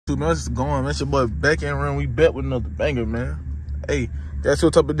Man, let's just going, man. It's your boy back in room. We back with another banger, man. Hey, that's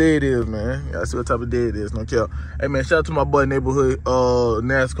what type of day it is, man. That's what type of day it is, no cap. Hey, man, shout out to my boy Neighborhood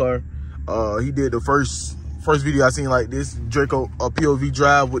NASCAR. He did the first video I seen like this, Draco, POV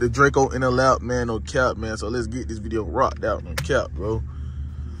drive with the Draco in the lap, man, no cap, man. So let's get this video rocked out, no cap, bro.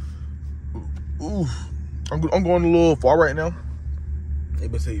 Ooh, I'm going a little far right now. They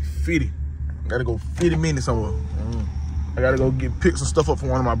better say 50. I gotta go 50 minutes somewhere. I gotta go pick some stuff up from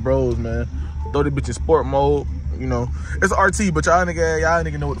one of my bros, man. Throw this bitch in sport mode, you know. It's RT, but y'all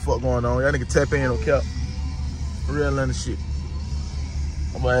nigga know what the fuck going on. Y'all nigga tap in, no cap. Real Atlanta shit.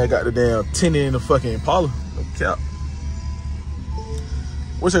 My boy got the damn tinted in the fucking Impala, no cap.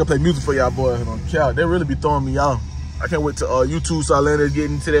 Wish I could play music for y'all boys, no cap. They really be throwing me out. I can't wait to YouTube so Atlanta get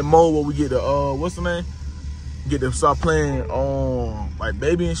into that mode where we get the what's the name? Get to start playing on like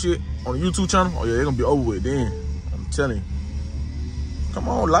Baby and shit on the YouTube channel. Oh yeah, they're gonna be over with then. I'm telling you. Come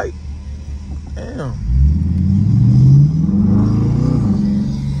on, light. Damn.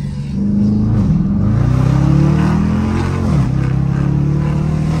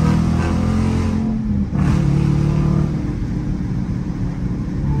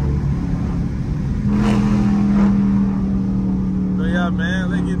 So yeah, man,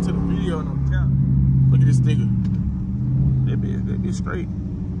 let's get into the video. No cap. Look at this nigga. That be straight.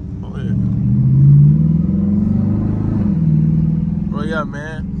 Oh yeah. Bro, yeah,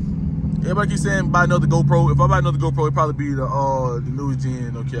 man. Everybody keep saying buy another GoPro. If I buy another GoPro, it'd probably be the newest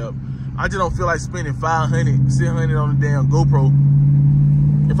gen, no cap. I just don't feel like spending $500, $600 on the damn GoPro.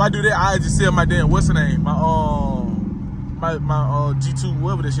 If I do that, I just sell my damn, what's the name? My G2,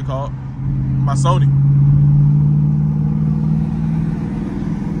 whatever that shit called. My Sony.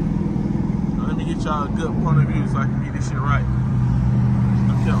 Now, let me get y'all a good point of view so I can get this shit right.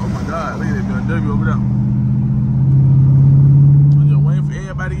 Okay, oh my God, look at that BMW over there. For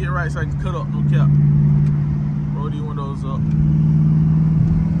everybody to get right so I can cut up, no cap. Roll these windows up.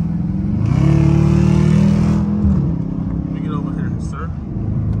 Let me get over here, sir.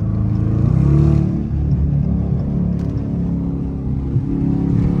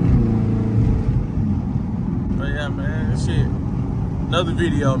 But yeah, man, shit. Another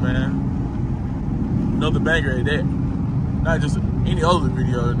video, man. Another banger at that. Not just any other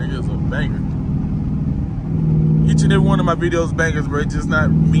video, nigga, it's a banger. Each and every one of my videos bangers, bro. It's just not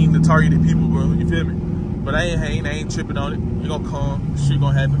mean to targeted people, bro. You feel me? But I ain't tripping on it. It gonna come. Shit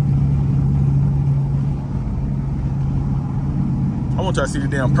gonna happen. I want y'all to see the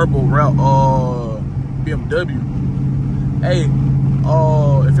damn purple route BMW. Hey,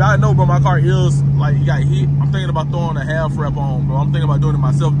 if y'all know, bro, my car is like it got hit. I'm thinking about throwing a half wrap on, bro. I'm thinking about doing it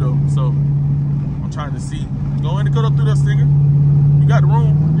myself though. So I'm trying to see. Go in and cut up through that stinger. You got the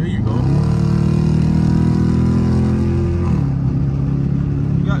room. There you go.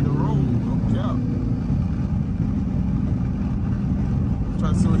 Got the room, no cap. I'm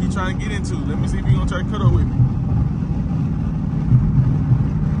trying to see what he trying to get into. Let me see if he gonna try to cut up with me.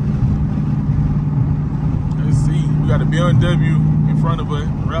 Let's see. We got a BMW in front of us,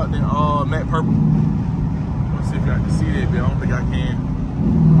 route in matte purple. Let's see if I can see that, but I don't think I can.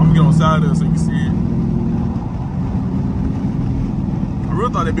 I'm gonna get on the side of it so you can see it. I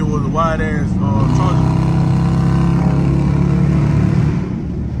really thought that bit was a wide ass Charger.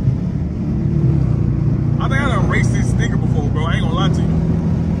 I think I done raced this sticker before, bro. I ain't gonna lie to you.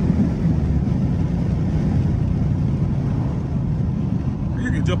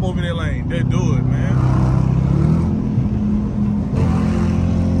 You can jump over in that lane. That do it, man.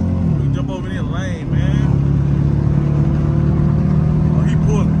 You can jump over in that lane, man. Oh, he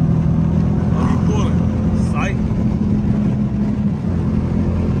pulling. Oh, he pulling. Sight.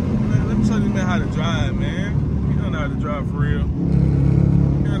 Man, let me show this man how to drive, man. He don't know how to drive for real.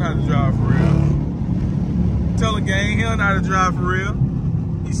 He don't know how to drive for real. Tell the gang, he don't know how to drive for real.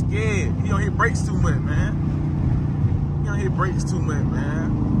 He's scared. He don't hit brakes too much, man. He don't hit brakes too much, man.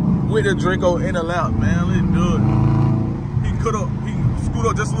 With the Draco in the lap, man. Let's do it. He can cut up, he can scoot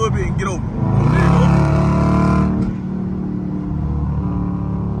up just a little bit and get over. There you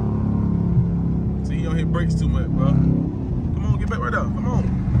go. See, he don't hit brakes too much, bro. Come on, get back right up. Come on.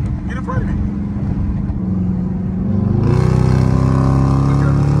 Get in front of me.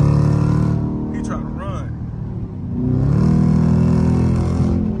 He trying to run.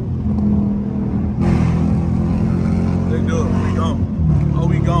 They do it. We gone. Oh,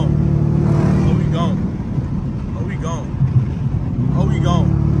 we gone. Oh, we gone. Oh, we gone. Oh, we gone.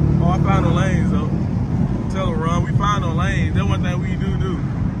 Oh, I found the lanes, though. Tell them, run. We find the lanes. That's one thing we do.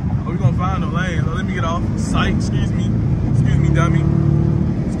 Oh, we gonna find the lanes. Oh, let me get off. Sight. Excuse me. Excuse me, dummy.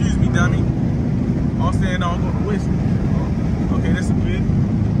 Excuse me, dummy. I'll stand on. I'm going to whistle. Oh, okay, that's a bit.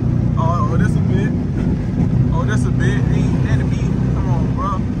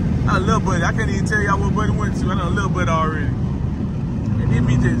 I can't even tell y'all what buddy went to. I know a little bit already. And it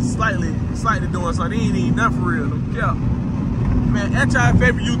be just slightly doing something. They ain't even nothing for real. Yeah. Man,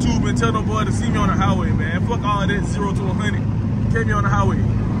 anti-favorite YouTube and tell no boy to see me on the highway, man. Fuck all that 0 to 100. Catch me on the highway.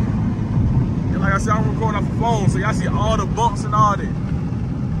 And like I said, I'm recording off the phone, so y'all see all the bumps and all that.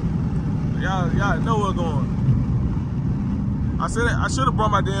 Y'all know what's going on. I said I should have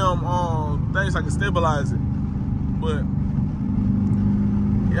brought my damn things so I could stabilize it. But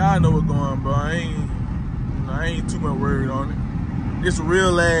y'all know what's going on, bro. I ain't too much worried on it. It's a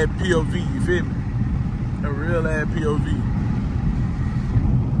real ass POV, you feel me? A real ass POV.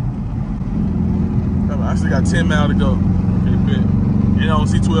 I still got 10 miles to go. Okay, bet. And I don't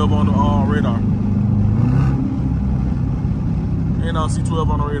see 12 on the radar. And I don't see 12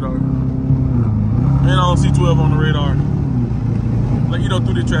 on the radar. And I don't see 12 on the radar. Let you know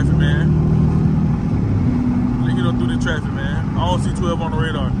through the traffic, man. Let you know through the traffic, man. I don't see 12 on the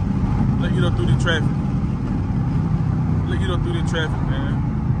radar. Let you know through the traffic. Let you know through the traffic, man.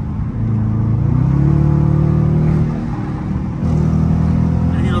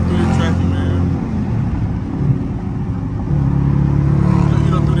 Let you know through the traffic, man. Let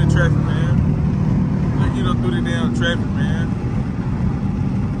you know through the traffic, man. Let you know through the damn traffic, man.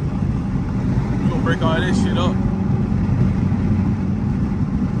 We gonna break all that shit up.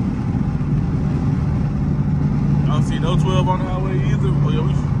 I don't see no 12 on the highway either. Oh,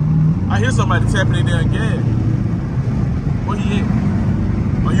 yeah, I hear somebody tapping in their gas. Where he at?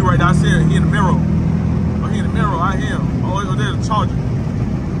 Oh, you right there. I see it. He in the mirror. Oh, he in the mirror. I hear him. Oh, there's a charger. I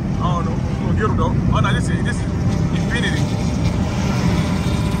don't know. We're gonna get him though. Oh, no, this is Infinity.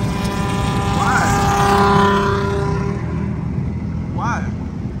 Why?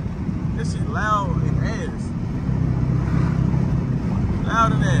 This shit loud and ass.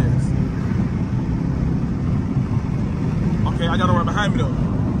 Loud and ass. Okay, I got him right behind me though.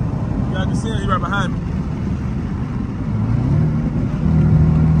 Y'all can see him, he right behind me.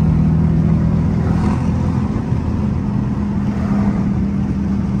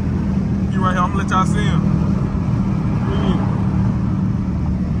 He right here, I'm gonna let y'all see him.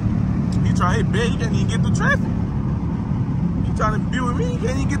 He trying to hit bed, he can't even get through traffic. He trying to be with me, he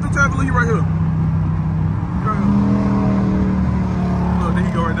can't even get through traffic. Look, he right here. Look, there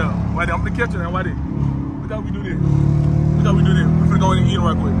he go right there. Why there? I'm gonna catch you now, why there? Look how we do this. Look how we do this. We're finna go in and eat him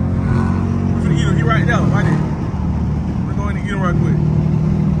right quick. We're finna eat him. He right now. Right there. We're going to eat him right quick.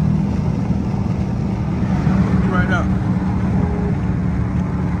 He right now.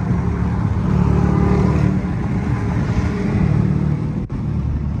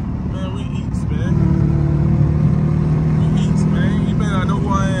 Man, we eats, man. We eats, man. You may not know who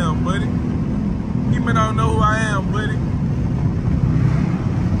I am, buddy. You may not know who I am, buddy.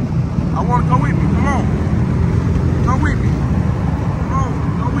 I want to come with me. Come on. Come with me. Come on,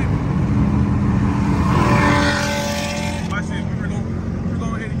 come with me. Watch this. We're gonna go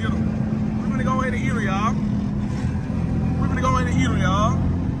ahead and get him. We're gonna go ahead and eat him, y'all. We're gonna go ahead and eat him, y'all.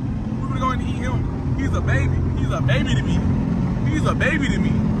 We're gonna go ahead and eat him. He's a baby. He's a baby to me. He's a baby to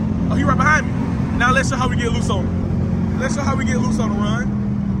me. Oh, he right behind me. Now let's show how we get loose on him. Let's show how we get loose on the run.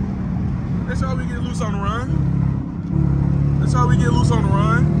 Let's show how we get loose on the run. Let's show how we get loose on the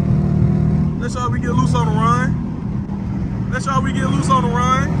run. Let's show how we get loose on the run. That's how we get loose on the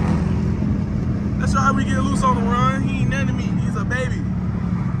run. That's how we get loose on the run. He ain't nothing to me. He's a baby.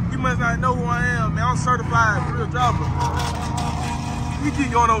 He must not know who I am, man. I'm certified real driver. You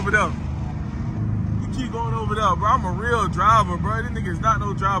keep going over there. You keep going over there, bro. I'm a real driver, bro. This nigga's not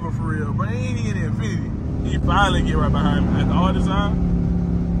no driver for real, bro. He ain't in the Infinity. He finally get right behind me after all this time.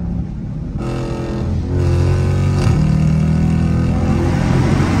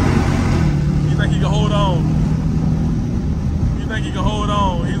 You think he can hold on? Think he can hold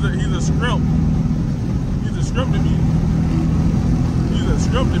on. He's a scrimp. He's a scrimp to me. He's a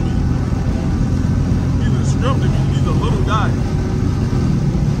scrimp to me. He's a scrimp to me. He's a little guy.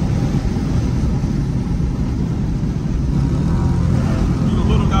 He's a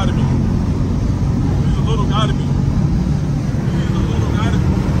little guy to me. He's a little guy to me. He's a little guy to me.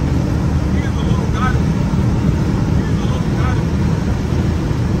 He's a little guy to me. He's a little guy to me. A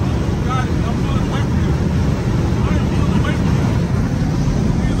little guy to me. I'm pulling away from him. I am pulling away from him.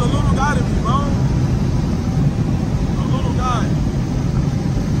 He's a little guy to me, bro. A little guy.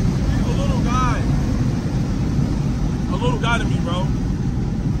 He's a little guy. A little guy to me, bro.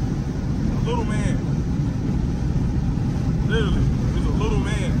 A little man. Literally, he's a little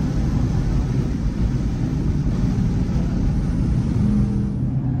man.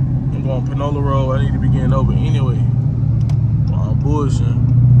 I'm going Panola Road. I need to be getting over anyway. I'm bullshitting.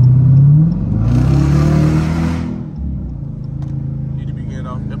 Need to be getting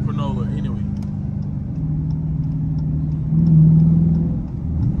off at Panola anyway.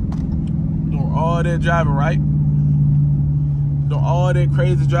 that driving right. Doing all that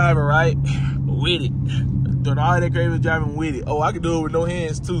crazy driving right with it. Doing all that crazy driving with it. Oh, I can do it with no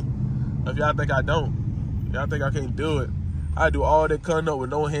hands too. If y'all think I don't. Y'all think I can't do it. I do all that cutting up with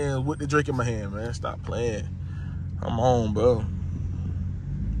no hands with the drink in my hand, man. Stop playing. I'm on, bro.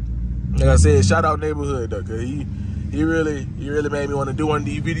 Like I said, shout out Neighborhood though, cause he really made me want to do one of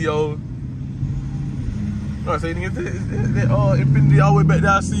these videos. You know what I'm saying? That infinity all the way back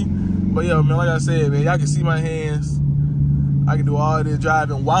there, I see. But yeah, man, like I said, man, y'all can see my hands. I can do all this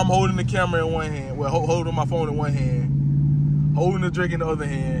driving while I'm holding the camera in one hand. Well, holding my phone in one hand, holding the drink in the other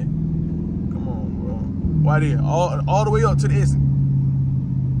hand. Come on, bro. Why then? All the way up to the exit.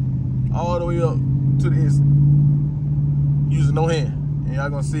 All the way up to the exit. Using no hand, and y'all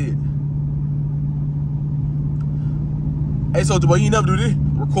gonna see it. Hey, Soldier Boy, you ain't never do this.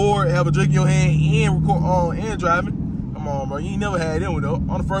 Record, have a drink in your hand, and record on and driving. Come on, bro. You ain't never had that one though.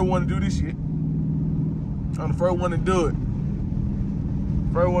 I'm the first one to do this shit. I'm the first one to do it.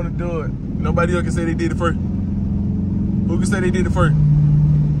 First one to do it. Nobody else can say they did it first. Who can say they did it first?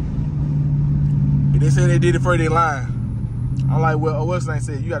 If they say they did it first, they lying. I'm like, well, what's the name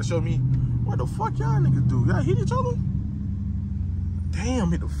said? You gotta show me. What the fuck y'all niggas do? Y'all hit each other?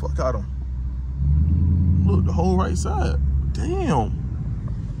 Damn, hit the fuck out of them. Look, the whole right side. Damn.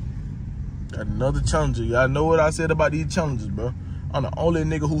 Got another challenger. Y'all know what I said about these challenges, bro. I'm the only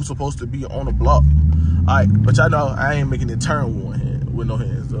nigga who's supposed to be on the block. Alright, but y'all know I ain't making it turn with one hand, with no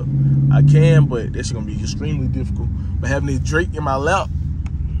hands up. I can, but that shit gonna be extremely difficult. But having this Drake in my lap.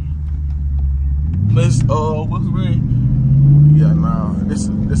 Let's what's the name? Yeah, nah. This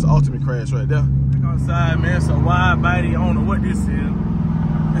is the ultimate crash right there. Look outside, man. It's a wide body. I don't know what this is.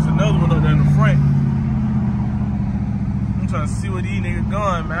 There's another one up there in the front. I'm trying to see where these niggas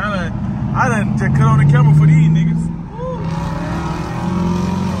going, man. I done just cut on the camera for these niggas. Woo.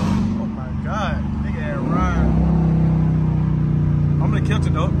 Oh my God. Nigga had run. I'm gonna catch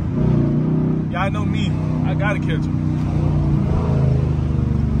it though. Y'all know me. I gotta catch it.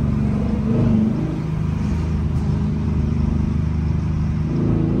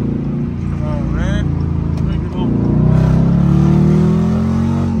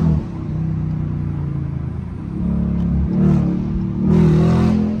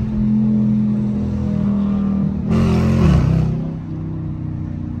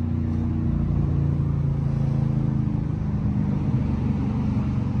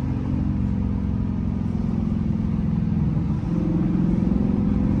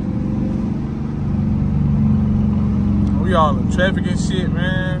 Y'all in traffic and shit,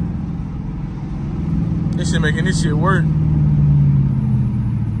 man. This shit making this shit work.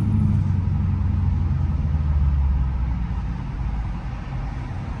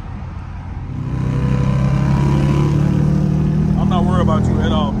 I'm not worried about you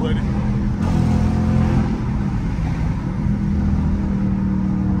at all, buddy.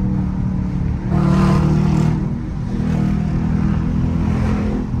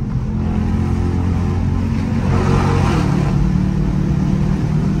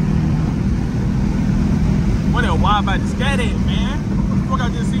 Why about the scat at, man? What the fuck I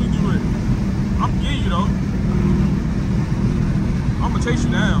just seen you with? I'm getting you though. I'm gonna chase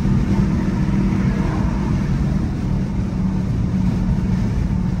you down.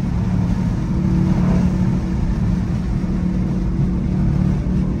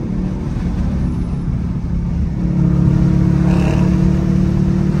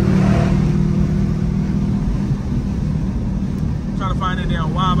 I'm trying to find that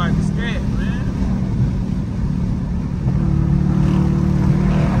damn why about the scat, man.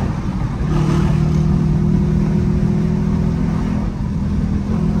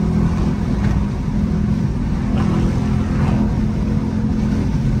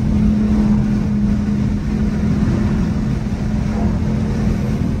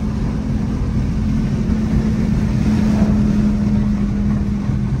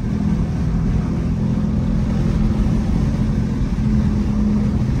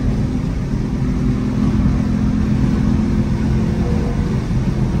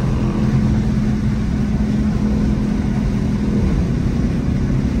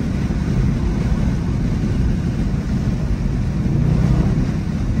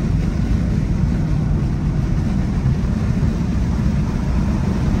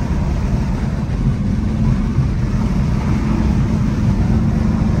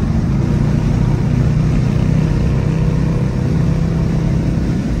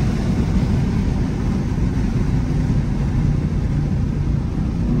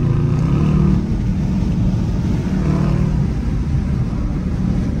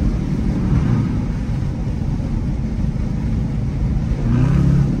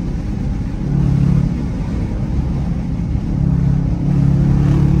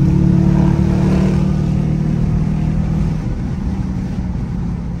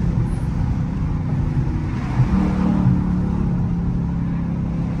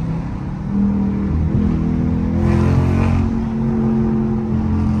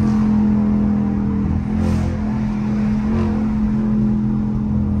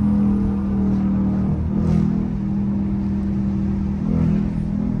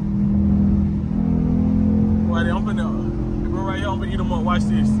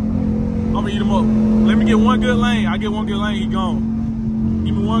 this. I'm gonna eat him up. Let me get one good lane. I get one good lane, he gone.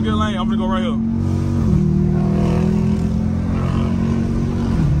 Give me one good lane, I'm gonna go right here.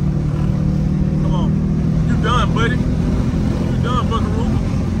 Come on. You done, buddy. You done, buckaroo.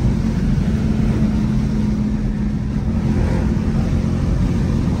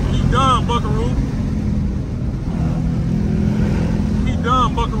 You done, buckaroo. He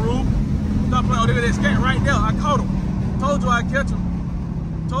done, buckaroo. Stop playing. Oh, look at that scat right there. I caught him. Told you I'd catch him.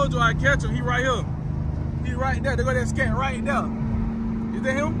 Told you I'd catch him. He right here. He right there. Look at that scat right there. Is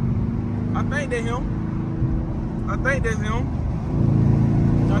that him? I think that's him. I think that's him.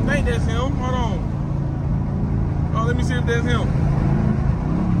 I think that's him. Hold on. Oh, let me see if that's him.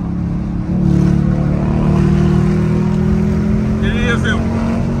 It is him.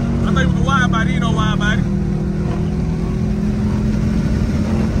 I think it was a wide body. You know wide body.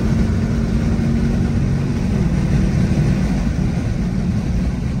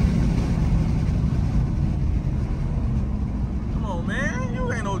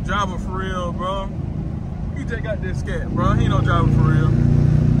 Driver for real, bro. He just got this scat, bro. He ain't no driver for real.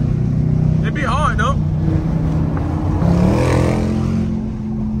 It be hard though.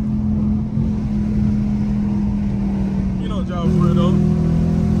 He no driver for real though.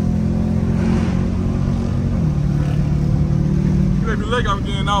 You may be lucky I'm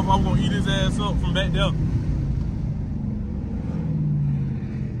getting off. I'm gonna eat his ass up from back there.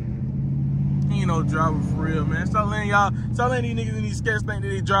 Ain't no driver for real, man. Stop letting these niggas in these skats think that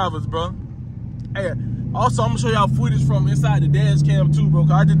they drivers, bro. Hey, also, I'm gonna show y'all footage from inside the dash cam too, bro,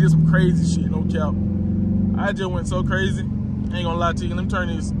 cause I just did some crazy shit, no cap. I just went so crazy. I ain't gonna lie to you. Let me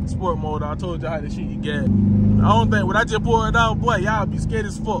turn this sport mode on. I told y'all how this shit you get. I don't think, when I just pulled it out, boy, y'all be scared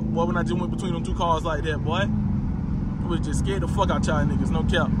as fuck, boy, when I just went between them two cars like that, boy. I was just scared the fuck out y'all niggas, no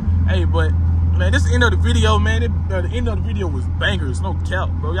cap. Hey, but man, this is the end of the video, man. The end of the video was bangers, no cap,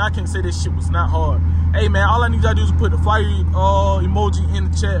 bro. Y'all can't say this shit was not hard. Hey, man, all I need y'all to do is put the fire emoji in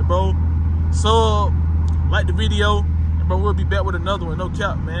the chat, bro. Sub, like the video, and bro, we'll be back with another one, no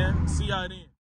cap, man. See y'all then.